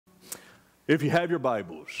If you have your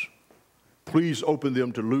Bibles, please open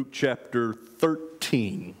them to Luke chapter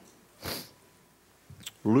 13.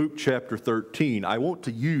 Luke chapter 13. I want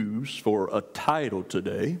to use for a title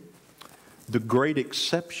today, The Great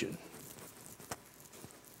Exception.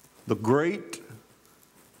 The Great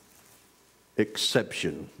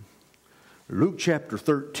Exception. Luke chapter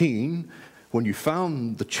 13, when you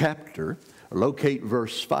found the chapter, locate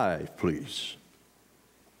verse 5, please.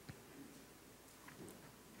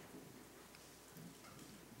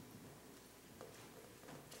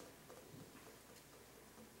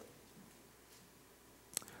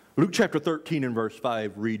 Luke chapter 13 and verse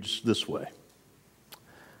 5 reads this way.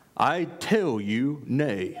 I tell you,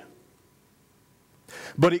 nay.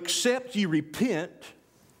 But except ye repent,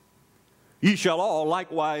 ye shall all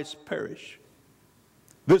likewise perish.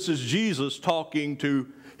 This is Jesus talking to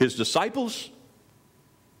his disciples,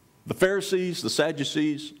 the Pharisees, the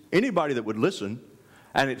Sadducees, anybody that would listen,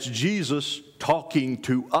 and it's Jesus talking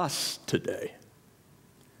to us today.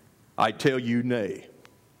 I tell you, nay.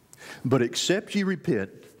 But except ye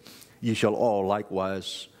repent, ye shall all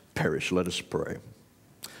likewise perish. Let us pray.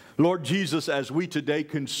 Lord Jesus, as we today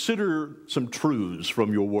consider some truths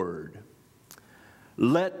from your word,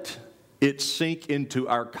 let it sink into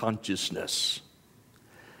our consciousness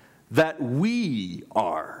that we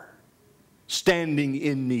are standing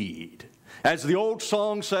in need. As the old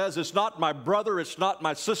song says, it's not my brother, it's not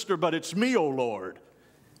my sister, but it's me, O Lord,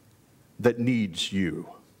 that needs you.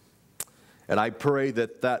 And I pray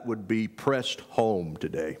that that would be pressed home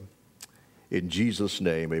today. In Jesus'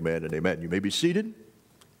 name, amen and amen. You may be seated.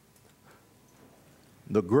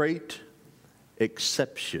 The Great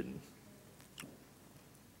Exception.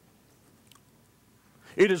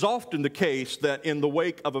 It is often the case that in the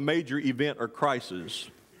wake of a major event or crisis,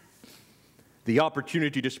 the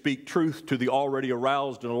opportunity to speak truth to the already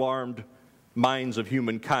aroused and alarmed minds of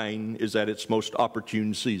humankind is at its most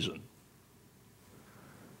opportune season.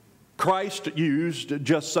 Christ used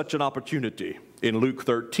just such an opportunity in Luke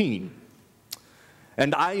 13.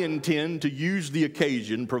 And I intend to use the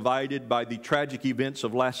occasion provided by the tragic events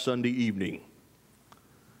of last Sunday evening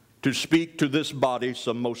to speak to this body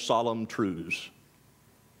some most solemn truths.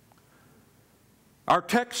 Our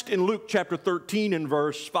text in Luke chapter 13 and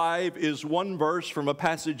verse 5 is one verse from a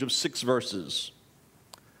passage of 6 verses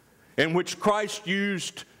in which Christ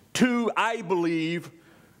used two, I believe,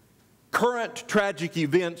 current tragic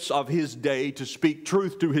events of his day to speak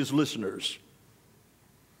truth to his listeners.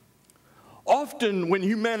 Often when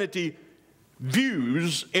humanity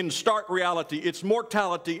views in stark reality its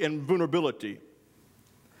mortality and vulnerability,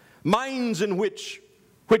 minds in which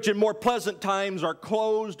in more pleasant times are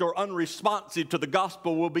closed or unresponsive to the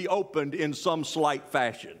gospel will be opened in some slight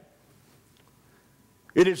fashion.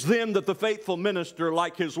 It is then that the faithful minister,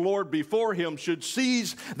 like his Lord before him, should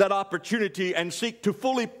seize that opportunity and seek to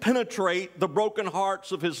fully penetrate the broken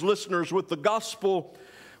hearts of his listeners with the gospel,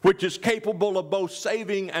 which is capable of both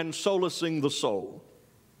saving and solacing the soul.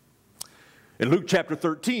 In Luke chapter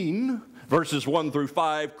 13, verses 1 through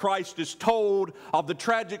 5, Christ is told of the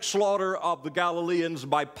tragic slaughter of the Galileans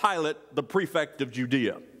by Pilate, the prefect of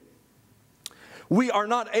Judea. We are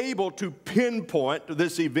not able to pinpoint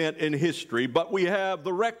this event in history, but we have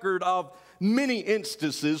the record of many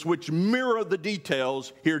instances which mirror the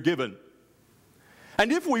details here given.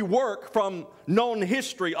 And if we work from known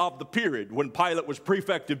history of the period when Pilate was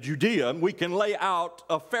prefect of Judea, we can lay out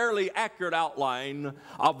a fairly accurate outline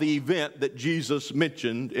of the event that Jesus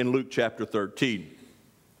mentioned in Luke chapter 13.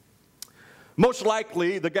 Most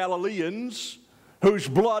likely, the Galileans, whose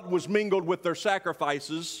blood was mingled with their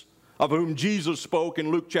sacrifices, of whom Jesus spoke in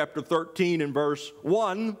Luke chapter 13 and verse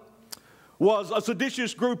 1, was a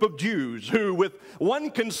seditious group of Jews who, with one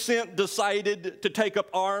consent, decided to take up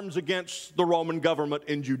arms against the Roman government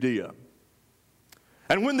in Judea.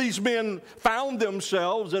 And when these men found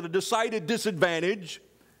themselves at a decided disadvantage,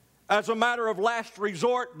 as a matter of last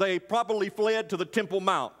resort, they probably fled to the Temple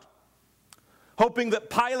Mount, hoping that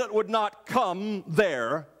Pilate would not come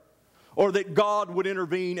there or that God would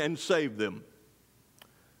intervene and save them.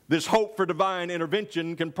 This hope for divine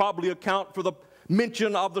intervention can probably account for the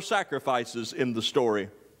mention of the sacrifices in the story.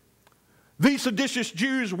 These seditious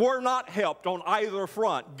Jews were not helped on either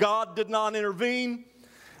front. God did not intervene,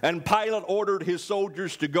 and Pilate ordered his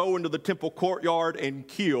soldiers to go into the temple courtyard and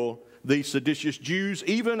kill these seditious Jews,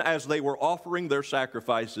 even as they were offering their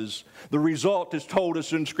sacrifices. The result is told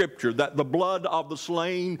us in Scripture, that the blood of the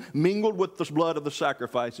slain mingled with the blood of the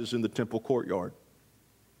sacrifices in the temple courtyard.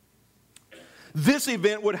 This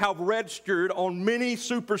event would have registered on many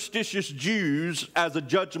superstitious Jews as a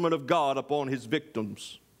judgment of God upon his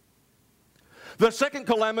victims. The second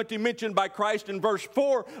calamity mentioned by Christ in verse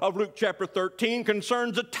 4 of Luke chapter 13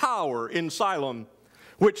 concerns a tower in Siloam,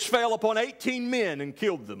 which fell upon 18 men and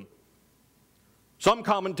killed them. Some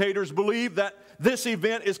commentators believe that this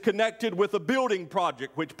event is connected with a building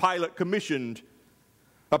project which Pilate commissioned.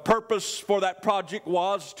 A purpose for that project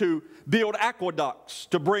was to build aqueducts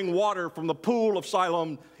to bring water from the pool of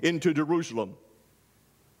Siloam into Jerusalem.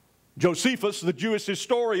 Josephus, the Jewish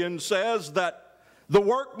historian, says that the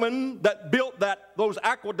workmen that built those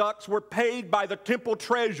aqueducts were paid by the temple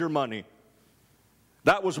treasure money.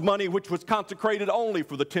 That was money which was consecrated only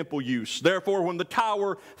for the temple use. Therefore, when the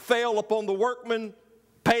tower fell upon the workmen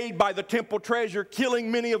paid by the temple treasure, killing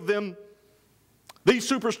many of them, these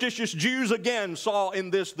superstitious Jews again saw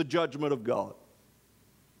in this the judgment of God.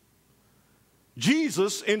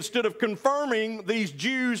 Jesus, instead of confirming these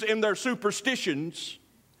Jews in their superstitions,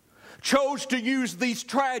 chose to use these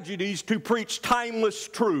tragedies to preach timeless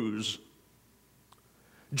truths.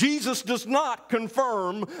 Jesus does not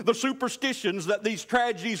confirm the superstitions that these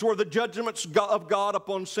tragedies were the judgments of God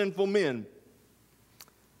upon sinful men.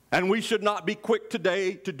 And we should not be quick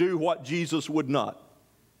today to do what Jesus would not.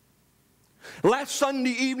 Last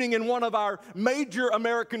Sunday evening in one of our major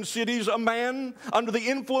American cities, a man under the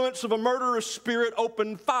influence of a murderous spirit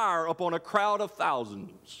opened fire upon a crowd of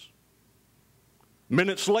thousands.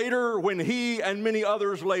 Minutes later, when he and many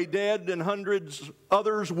others lay dead and hundreds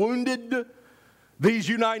others wounded, these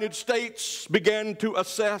United States began to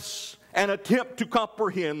assess and attempt to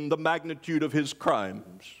comprehend the magnitude of his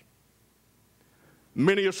crimes.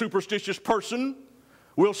 Many a superstitious person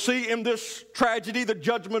will see in this tragedy the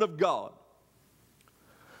judgment of God.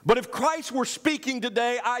 But if Christ were speaking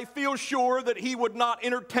today, I feel sure that he would not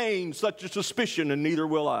entertain such a suspicion, and neither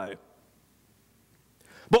will I.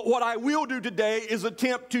 But what I will do today is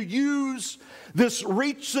attempt to use this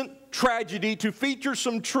recent tragedy to feature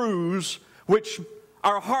some truths which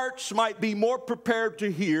our hearts might be more prepared to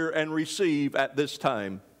hear and receive at this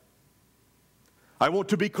time. I want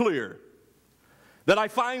to be clear that I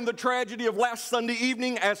find the tragedy of last Sunday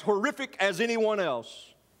evening as horrific as anyone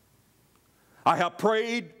else. I have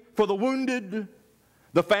prayed for the wounded,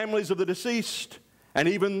 the families of the deceased, and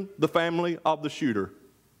even the family of the shooter.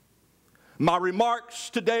 My remarks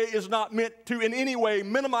today is not meant to in any way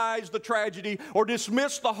minimize the tragedy or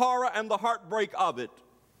dismiss the horror and the heartbreak of it.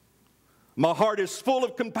 My heart is full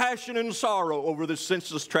of compassion and sorrow over this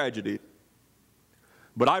senseless tragedy.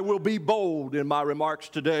 But I will be bold in my remarks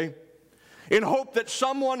today in hope that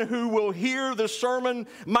someone who will hear this sermon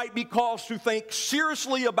might be caused to think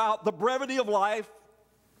seriously about the brevity of life,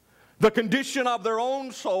 the condition of their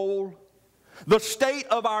own soul, the state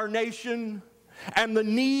of our nation, and the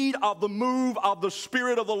need of the move of the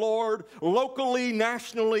Spirit of the Lord locally,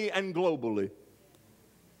 nationally, and globally.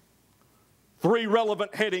 3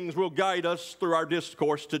 relevant headings will guide us through our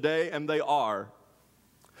discourse today, and they are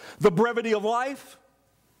the brevity of life,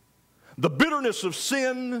 the bitterness of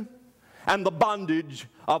sin, and the bondage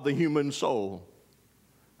of the human soul.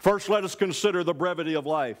 First, let us consider the brevity of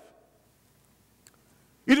life.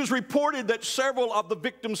 It is reported that several of the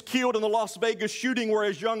victims killed in the Las Vegas shooting were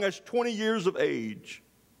as young as 20 years of age.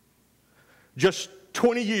 Just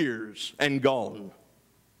 20 years and gone.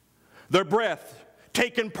 Their breath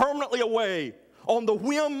taken permanently away on the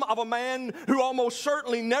whim of a man who almost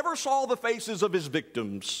certainly never saw the faces of his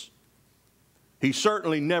victims. He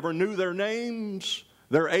certainly never knew their names,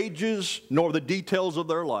 their ages, nor the details of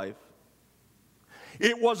their life.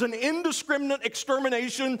 It was an indiscriminate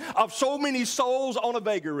extermination of so many souls on a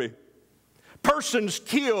vagary. Persons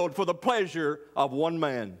killed for the pleasure of one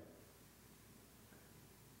man.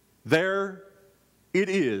 There it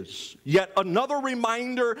is, yet another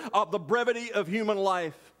reminder of the brevity of human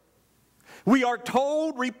life. We are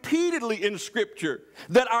told repeatedly in Scripture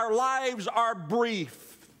that our lives are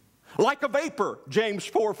brief. Like a vapor, James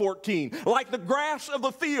 4:14. Like the grass of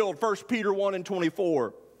the field, 1 Peter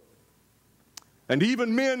 1:24. And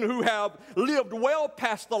even men who have lived well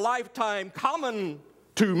past the lifetime common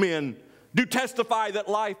to men do testify that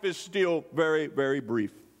life is still very, very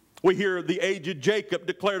brief. We hear the aged Jacob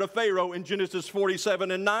declare to Pharaoh in Genesis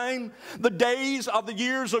 47:9, "The days of the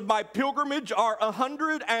years of my pilgrimage are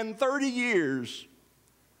 130 years.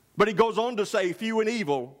 But he goes on to say, "Few and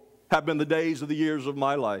evil have been the days of the years of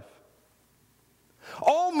my life."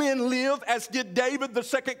 All men live as did David, the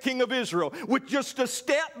second king of Israel, with just a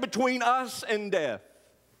step between us and death.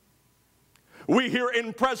 We here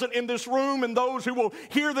present in this room and those who will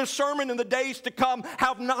hear this sermon in the days to come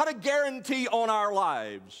have not a guarantee on our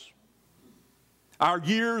lives. Our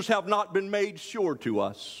years have not been made sure to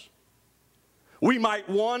us. We might,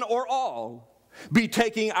 one or all, be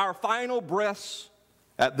taking our final breaths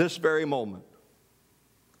at this very moment.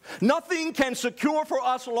 Nothing can secure for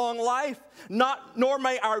us long life, nor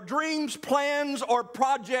may our dreams, plans, or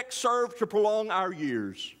projects serve to prolong our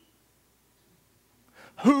years.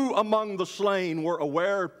 Who among the slain were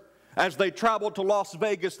aware as they traveled to Las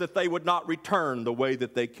Vegas that they would not return the way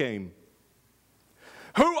that they came?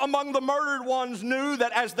 Who among the murdered ones knew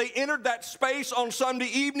that as they entered that space on Sunday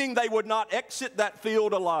evening, they would not exit that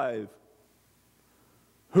field alive?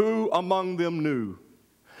 Who among them knew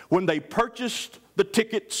when they purchased the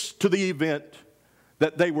tickets to the event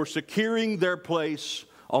that they were securing their place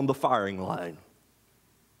on the firing line?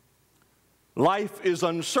 Life is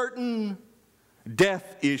uncertain,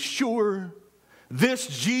 death is sure. This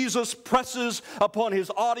Jesus presses upon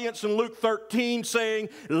his audience in Luke 13, saying,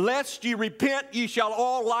 "Lest ye repent, ye shall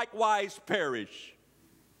all likewise perish."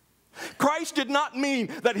 Christ did not mean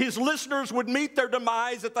that his listeners would meet their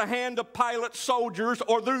demise at the hand of Pilate's soldiers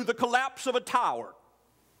or through the collapse of a tower.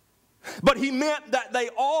 But he meant that they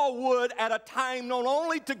all would, at a time known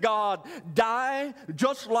only to God, die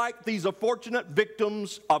just like these unfortunate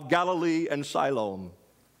victims of Galilee and Siloam.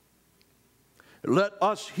 Let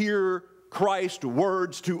us hear Christ's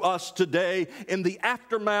words to us today in the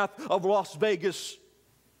aftermath of Las Vegas.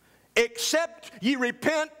 "Except ye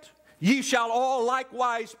repent, ye shall all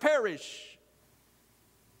likewise perish."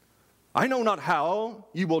 I know not how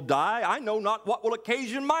ye will die. I know not what will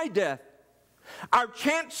occasion my death. Our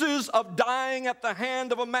chances of dying at the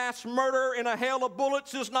hand of a mass murderer in a hail of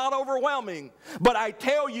bullets is not overwhelming. But I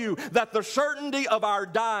tell you that the certainty of our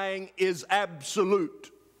dying is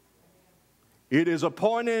absolute. It is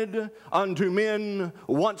appointed unto men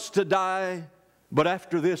once to die, but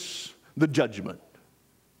after this, the judgment.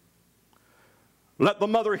 Let the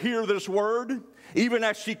mother hear this word, even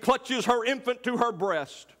as she clutches her infant to her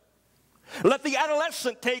breast. Let the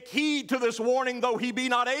adolescent take heed to this warning, though he be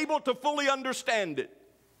not able to fully understand it.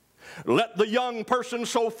 Let the young person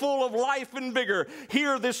so full of life and vigor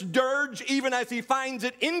hear this dirge, even as he finds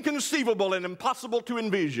it inconceivable and impossible to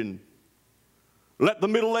envision. Let the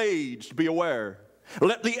middle-aged be aware.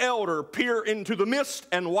 Let the elder peer into the mist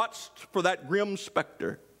and watch for that grim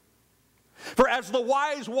specter. For as the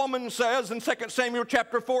wise woman says in 2 Samuel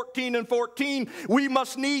chapter 14 and 14, we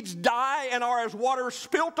must needs die and are as water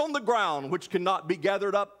spilt on the ground, which cannot be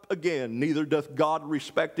gathered up again. Neither doth God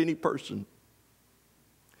respect any person.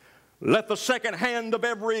 Let the second hand of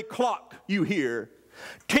every clock you hear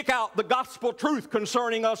tick out the gospel truth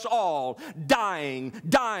concerning us all. Dying,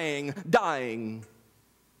 dying, dying.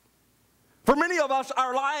 For many of us,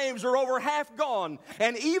 our lives are over half gone.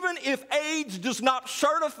 And even if age does not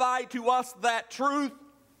certify to us that truth,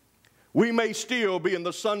 we may still be in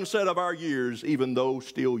the sunset of our years, even though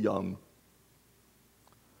still young.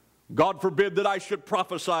 God forbid that I should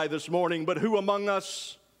prophesy this morning, but who among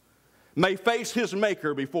us may face his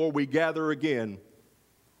Maker before we gather again?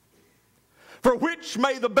 For which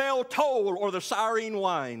may the bell toll or the siren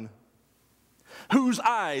whine? Whose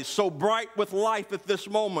eyes, so bright with life at this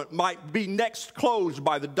moment, might be next closed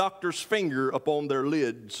by the doctor's finger upon their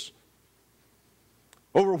lids?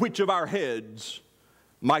 Over which of our heads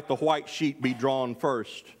might the white sheet be drawn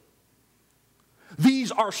first?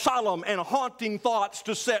 These are solemn and haunting thoughts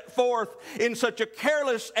to set forth in such a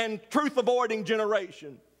careless and truth-avoiding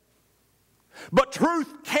generation. But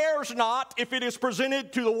truth cares not if it is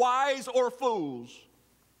presented to the wise or fools.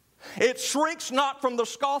 It shrinks not from the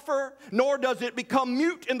scoffer, nor does it become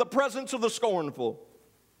mute in the presence of the scornful.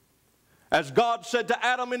 As God said to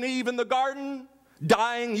Adam and Eve in the garden,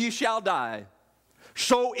 dying ye shall die.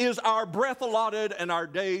 So is our breath allotted and our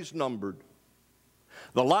days numbered.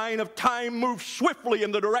 The line of time moves swiftly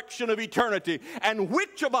in the direction of eternity. And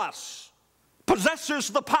which of us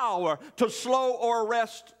possesses the power to slow or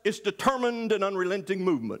arrest its determined and unrelenting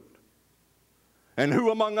movement? And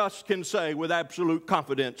who among us can say with absolute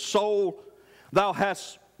confidence, "Soul, thou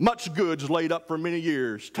hast much goods laid up for many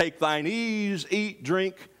years. Take thine ease, eat,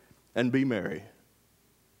 drink, and be merry"?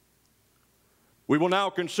 We will now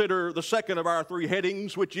consider the second of our three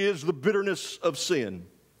headings, which is the bitterness of sin.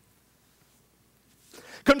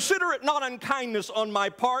 Consider it not unkindness on my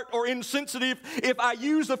part or insensitive if I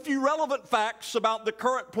use a few relevant facts about the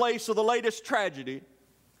current place of the latest tragedy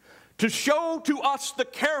to show to us the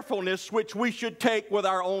carefulness which we should take with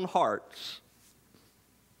our own hearts.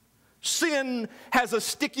 Sin has a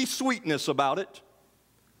sticky sweetness about it,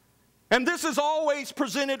 and this is always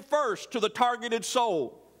presented first to the targeted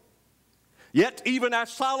soul. Yet even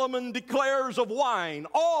as Solomon declares of wine,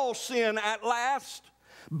 all sin at last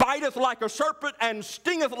biteth like a serpent and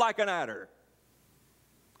stingeth like an adder.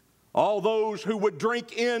 All those who would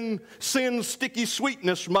drink in sin's sticky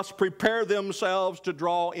sweetness must prepare themselves to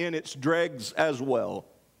draw in its dregs as well.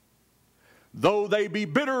 though they be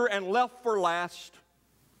bitter and left for last,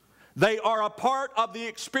 they are a part of the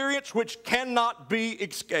experience which cannot be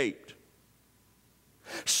escaped.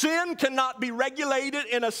 Sin cannot be regulated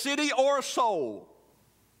in a city or a soul.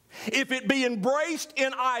 If it be embraced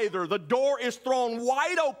in either, the door is thrown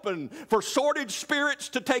wide open for sordid spirits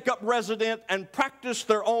to take up residence and practice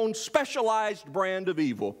their own specialized brand of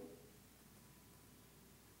evil.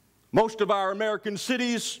 Most of our American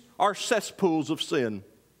cities are cesspools of sin.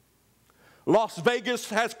 Las Vegas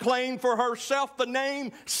has claimed for herself the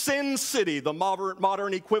name Sin City, the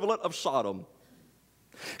modern equivalent of Sodom.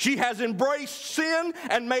 She has embraced sin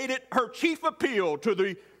and made it her chief appeal to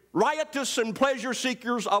the riotous and pleasure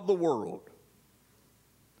seekers of the world.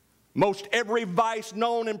 Most every vice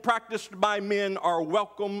known and practiced by men are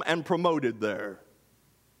welcome and promoted there.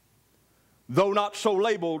 Though not so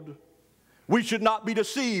labeled, we should not be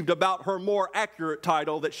deceived about her more accurate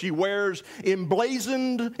title that she wears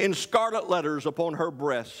emblazoned in scarlet letters upon her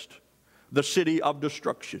breast, the city of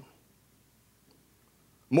destruction.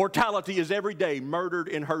 Mortality is every day murdered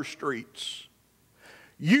in her streets.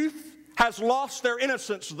 Youth has lost their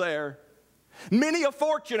innocence there. Many a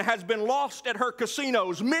fortune has been lost at her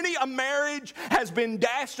casinos. Many a marriage has been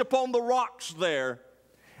dashed upon the rocks there.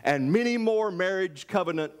 And many more marriage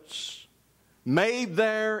covenants made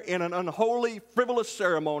there in an unholy, frivolous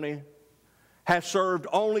ceremony has served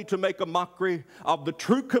only to make a mockery of the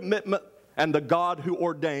true commitment and the God who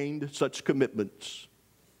ordained such commitments.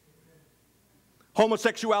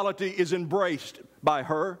 Homosexuality is embraced by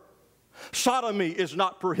her. Sodomy is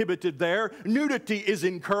not prohibited there. Nudity is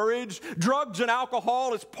encouraged. Drugs and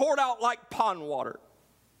alcohol is poured out like pond water.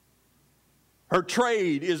 Her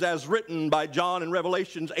trade is as written by John in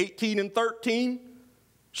Revelations 18 and 13.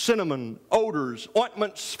 Cinnamon, odors,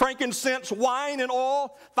 ointments, frankincense, wine and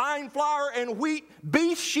oil, fine flour and wheat,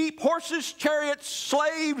 beasts, sheep, horses, chariots,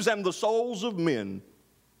 slaves, and the souls of men.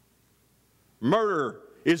 Murder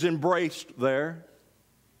is embraced there.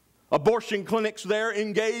 Abortion clinics there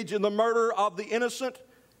engage in the murder of the innocent,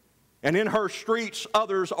 and in her streets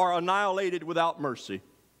others are annihilated without mercy.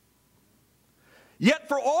 Yet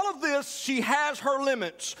for all of this, she has her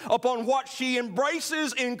limits upon what she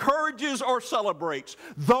embraces, encourages, or celebrates.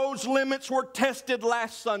 Those limits were tested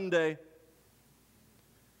last Sunday,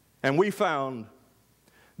 and we found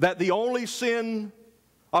that the only sin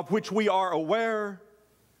of which we are aware,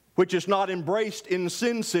 which is not embraced in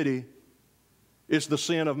Sin City, is the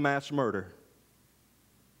sin of mass murder.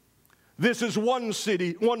 This is one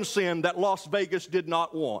sin that Las Vegas did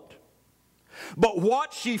not want. But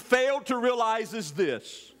what she failed to realize is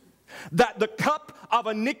this, that the cup of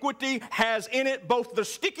iniquity has in it both the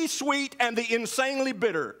sticky sweet and the insanely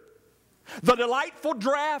bitter, the delightful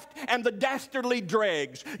draught and the dastardly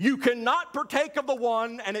dregs. You cannot partake of the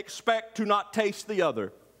one and expect to not taste the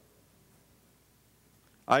other.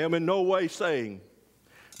 I am in no way saying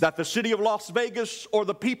that the city of Las Vegas or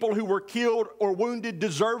the people who were killed or wounded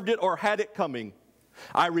deserved it or had it coming.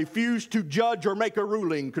 I refuse to judge or make a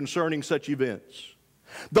ruling concerning such events.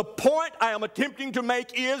 The point I am attempting to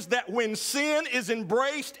make is that when sin is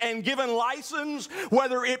embraced and given license,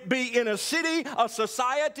 whether it be in a city, a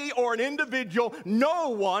society, or an individual, no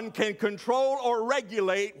one can control or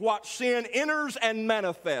regulate what sin enters and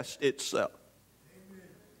manifests itself. Amen.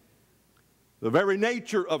 The very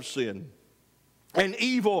nature of sin and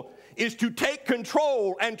evil is to take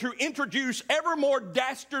control and to introduce ever more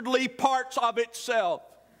dastardly parts of itself.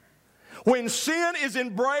 When sin is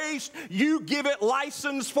embraced, you give it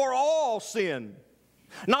license for all sin.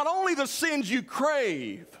 Not only the sins you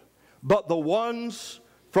crave, but the ones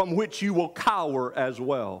from which you will cower as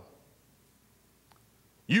well.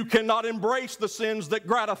 You cannot embrace the sins that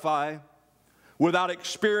gratify without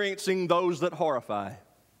experiencing those that horrify.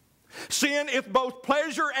 Sin is both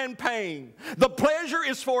pleasure and pain. The pleasure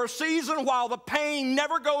is for a season while the pain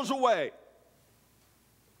never goes away.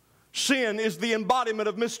 Sin is the embodiment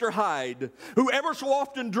of Mr. Hyde, who ever so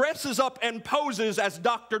often dresses up and poses as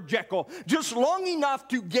Dr. Jekyll, just long enough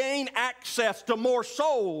to gain access to more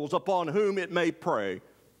souls upon whom it may prey.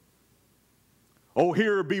 Oh,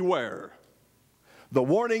 here beware. The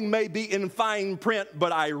warning may be in fine print,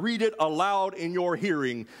 but I read it aloud in your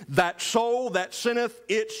hearing. That soul that sinneth,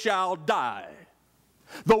 it shall die.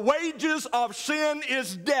 The wages of sin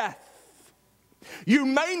is death. You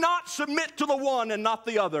may not submit to the one and not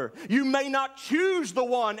the other. You may not choose the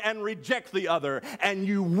one and reject the other. And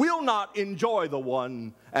you will not enjoy the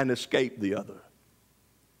one and escape the other.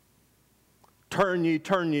 Turn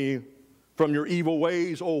ye from your evil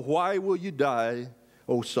ways. Oh, why will you die,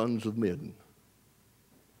 O sons of men?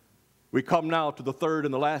 We come now to the third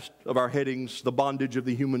and the last of our headings, the bondage of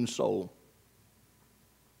the human soul.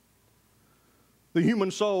 The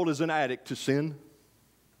human soul is an addict to sin.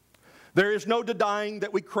 There is no denying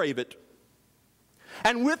that we crave it.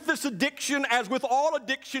 And with this addiction, as with all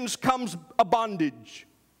addictions, comes a bondage.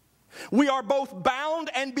 We are both bound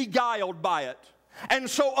and beguiled by it. And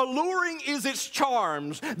so alluring is its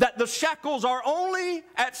charms that the shackles are only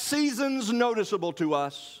at seasons noticeable to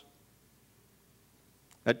us.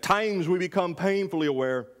 At times we become painfully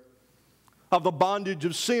aware of the bondage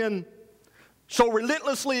of sin, so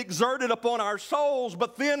relentlessly exerted upon our souls,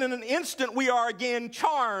 but then in an instant we are again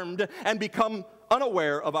charmed and become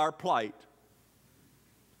unaware of our plight.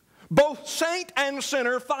 Both saint and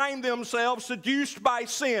sinner find themselves seduced by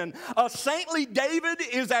sin. A saintly David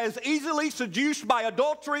is as easily seduced by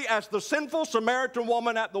adultery as the sinful Samaritan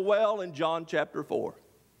woman at the well in John chapter 4.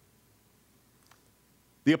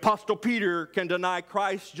 The Apostle Peter can deny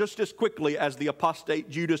Christ just as quickly as the apostate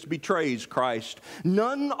Judas betrays Christ.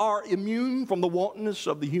 None are immune from the wantonness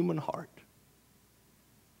of the human heart.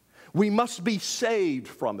 We must be saved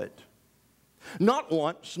from it. Not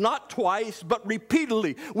once, not twice, but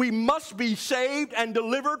repeatedly. We must be saved and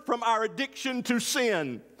delivered from our addiction to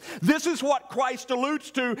sin. This is what Christ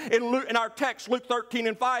alludes to in our text, Luke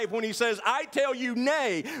 13:5, when he says, I tell you,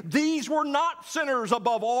 nay, these were not sinners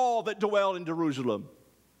above all that dwell in Jerusalem.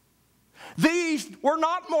 These were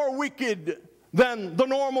not more wicked than the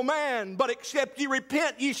normal man, but except ye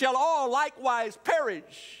repent, ye shall all likewise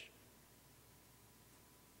perish.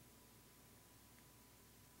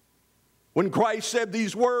 When Christ said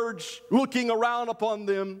these words, looking around upon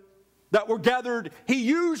them that were gathered, he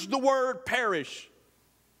used the word perish.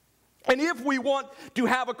 And if we want to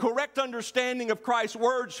have a correct understanding of Christ's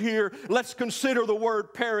words here, let's consider the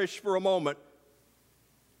word perish for a moment.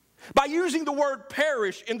 By using the word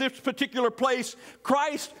perish in this particular place,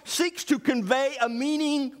 Christ seeks to convey a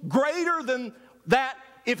meaning greater than that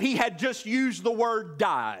if he had just used the word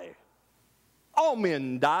die. All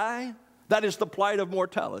men die. That is the plight of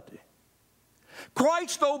mortality.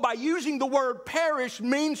 Christ, though, by using the word perish,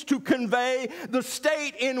 means to convey the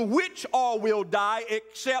state in which all will die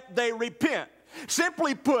except they repent.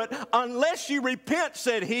 Simply put, unless ye repent,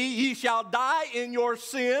 said he, ye shall die in your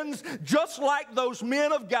sins, just like those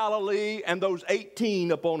men of Galilee and those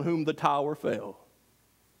 18 upon whom the tower fell.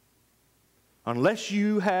 Unless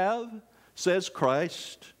you have, says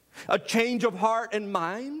Christ, a change of heart and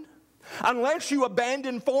mind, unless you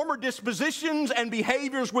abandon former dispositions and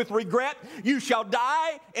behaviors with regret, you shall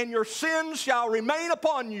die and your sins shall remain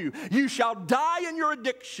upon you. You shall die in your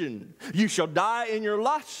addiction. You shall die in your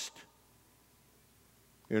lust.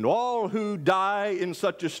 And all who die in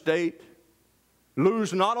such a state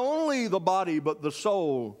lose not only the body, but the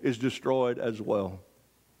soul is destroyed as well.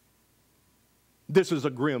 This is a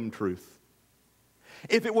grim truth.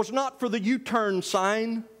 If it was not for the U-turn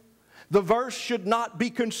sign, the verse should not be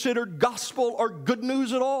considered gospel or good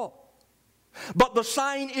news at all. But the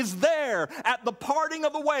sign is there at the parting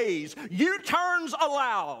of the ways. U-turns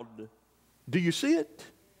allowed. Do you see it?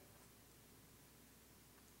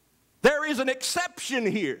 There is an exception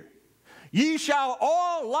here. Ye shall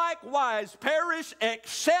all likewise perish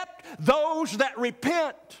except those that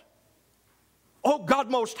repent. Oh, God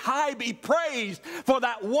Most High be praised for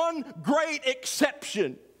that one great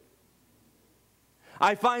exception.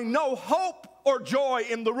 I find no hope or joy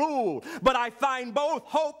in the rule, but I find both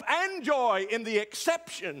hope and joy in the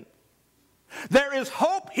exception. There is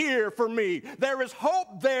hope here for me. There is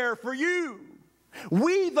hope there for you.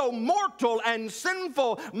 We, though mortal and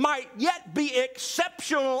sinful, might yet be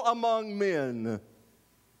exceptional among men.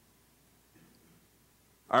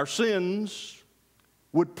 Our sins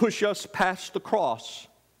would push us past the cross,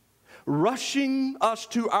 rushing us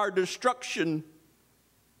to our destruction.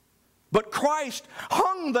 But Christ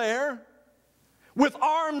hung there with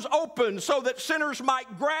arms open so that sinners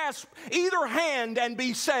might grasp either hand and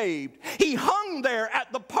be saved. He hung there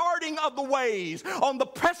at the parting of the ways, on the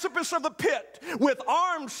precipice of the pit, with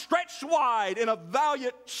arms stretched wide in a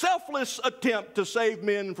valiant, selfless attempt to save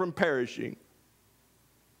men from perishing.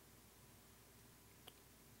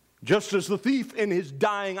 Just as the thief in his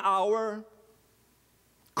dying hour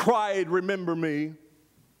cried, "Remember me,"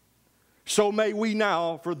 so may we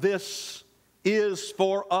now, for this is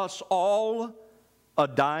for us all a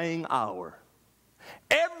dying hour.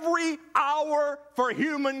 Every hour for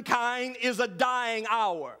humankind is a dying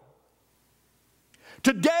hour.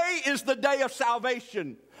 Today is the day of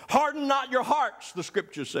salvation. Harden not your hearts, the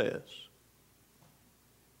scripture says.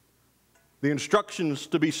 The instructions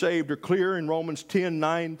to be saved are clear in Romans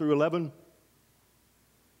 10:9 through 11.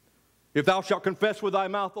 If thou shalt confess with thy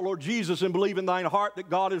mouth the Lord Jesus and believe in thine heart that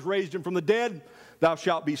God has raised him from the dead, thou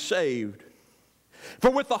shalt be saved.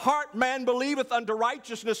 For with the heart man believeth unto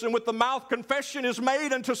righteousness, and with the mouth confession is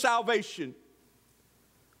made unto salvation.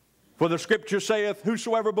 For the Scripture saith,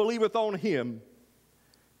 whosoever believeth on him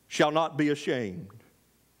shall not be ashamed.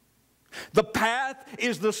 The path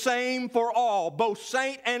is the same for all, both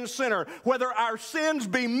saint and sinner, whether our sins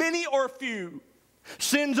be many or few,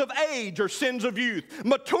 sins of age or sins of youth,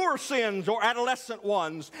 mature sins or adolescent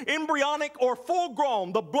ones, embryonic or full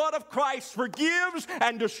grown. The blood of Christ forgives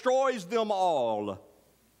and destroys them all.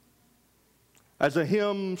 As a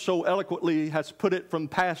hymn so eloquently has put it from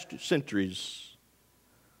past centuries,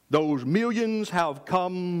 those millions have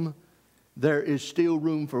come, there is still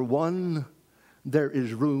room for one, there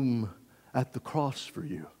is room at the cross for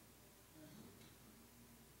you.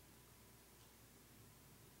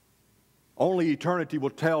 Only eternity will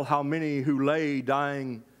tell how many who lay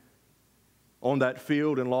dying on that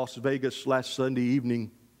field in Las Vegas last Sunday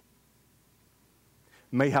evening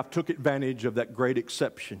may have took advantage of that great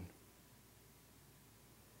exception.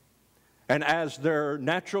 And as their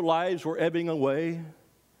natural lives were ebbing away,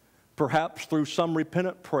 perhaps through some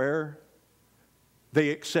repentant prayer, they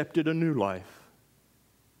accepted a new life.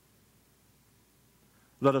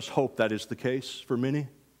 Let us hope that is the case for many.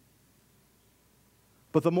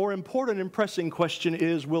 But the more important and pressing question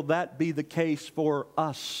is, will that be the case for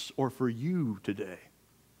us or for you today?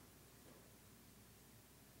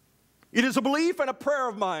 It is a belief and a prayer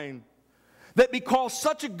of mine that because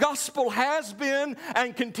such a gospel has been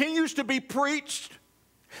and continues to be preached,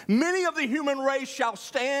 many of the human race shall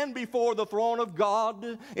stand before the throne of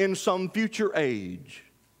God in some future age.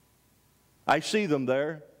 I see them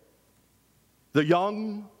there. The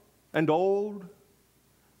young and old,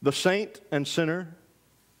 the saint and sinner,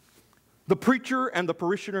 the preacher and the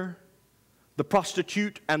parishioner, the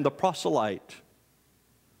prostitute and the proselyte.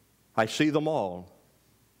 I see them all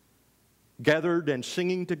gathered and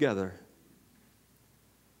singing together.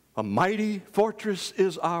 A mighty fortress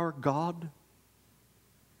is our God,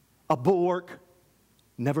 a bulwark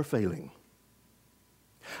never failing.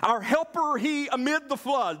 Our helper he amid the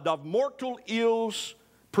flood of mortal ills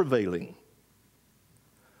prevailing.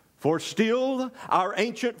 For still our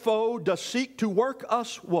ancient foe does seek to work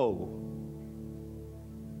us woe.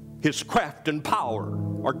 His craft and power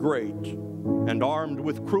are great, and armed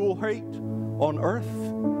with cruel hate, on earth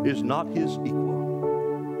is not his equal.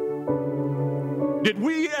 Did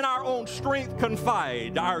we in our own strength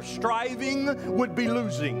confide, our striving would be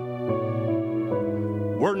losing.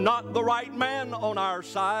 Were not the right man on our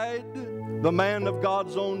side, the man of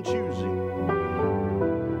God's own choosing.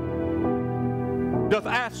 Doth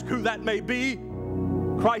ask who that may be,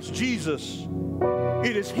 Christ Jesus,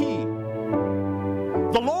 it is he.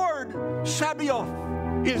 The Lord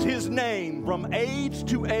Sabaoth is his name, from age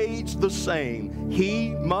to age the same. He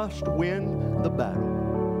must win the battle.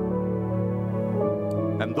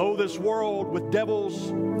 And though this world with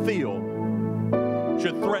devils feel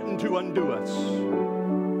should threaten to undo us,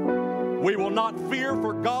 we will not fear,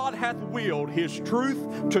 for God hath willed his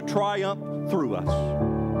truth to triumph through us.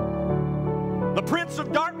 The prince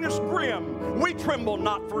of darkness grim, we tremble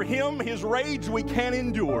not for him, his rage we can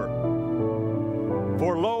endure.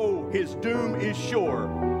 For lo, his doom is sure,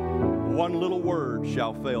 one little word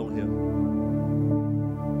shall fail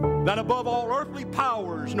him. That above all earthly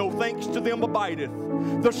powers no thanks to them abideth.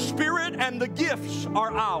 The Spirit and the gifts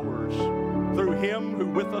are ours, through him who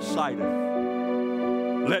with us sideth.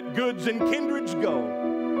 Let goods and kindreds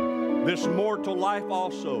go, this mortal life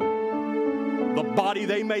also. The body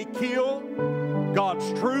they may kill, God's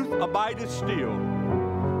truth abideth still.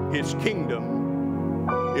 His kingdom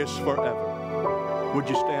is forever. Would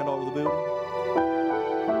you stand all over the building?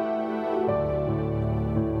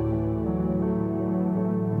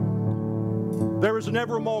 There is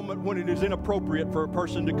never a moment when it is inappropriate for a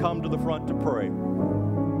person to come to the front to pray.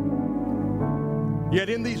 Yet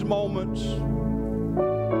in these moments,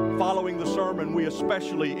 following the sermon, we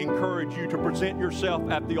especially encourage you to present yourself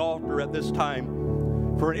at the altar at this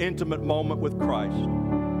time for an intimate moment with Christ.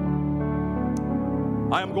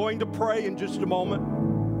 I am going to pray in just a moment.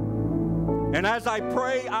 And as I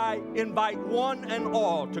pray, I invite one and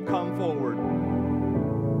all to come forward.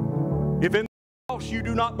 If in the house you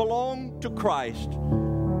do not belong to Christ,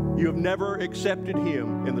 you have never accepted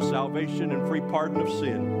him in the salvation and free pardon of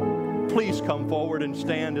sin, please come forward and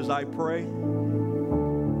stand as I pray.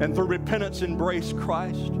 And through repentance, embrace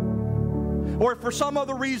Christ. Or if for some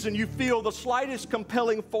other reason you feel the slightest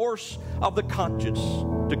compelling force of the conscience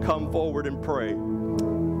to come forward and pray,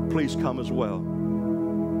 please come as well.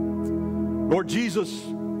 Lord Jesus,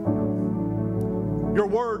 your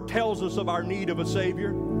word tells us of our need of a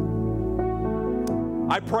Savior.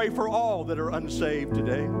 I pray for all that are unsaved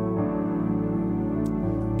today.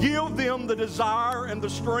 Give them the desire and the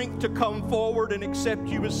strength to come forward and accept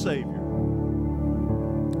you as Savior.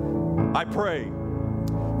 I pray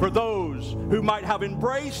for those who might have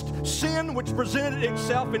embraced sin which presented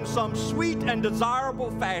itself in some sweet and desirable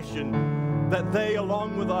fashion, that they,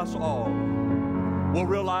 along with us all, will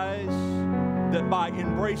realize that by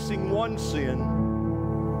embracing one sin,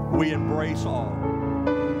 we embrace all.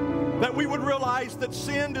 That we would realize that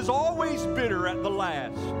sin is always bitter at the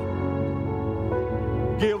last.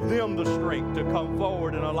 Give them the strength to come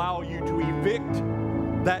forward and allow you to evict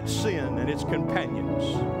that sin and its companions.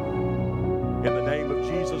 In the name of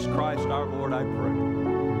Jesus Christ our Lord, I pray.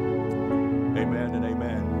 Amen and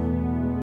amen.